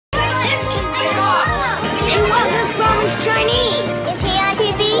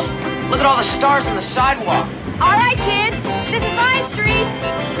Look at all the stars on the sidewalk. All right, kids. This is Vine Street.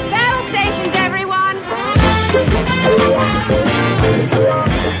 Battle stations, everyone.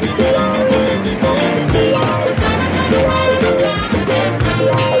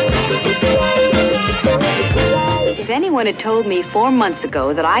 If anyone had told me 4 months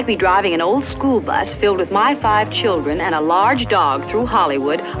ago that I'd be driving an old school bus filled with my 5 children and a large dog through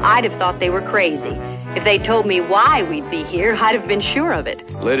Hollywood, I'd have thought they were crazy. If they told me why we'd be here, I'd have been sure of it.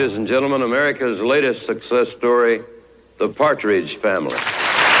 Ladies and gentlemen, America's latest success story, the Partridge Family.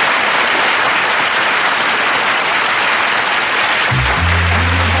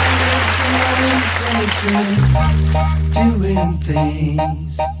 Doing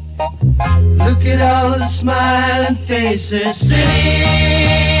things. Look at all the smiling faces singing.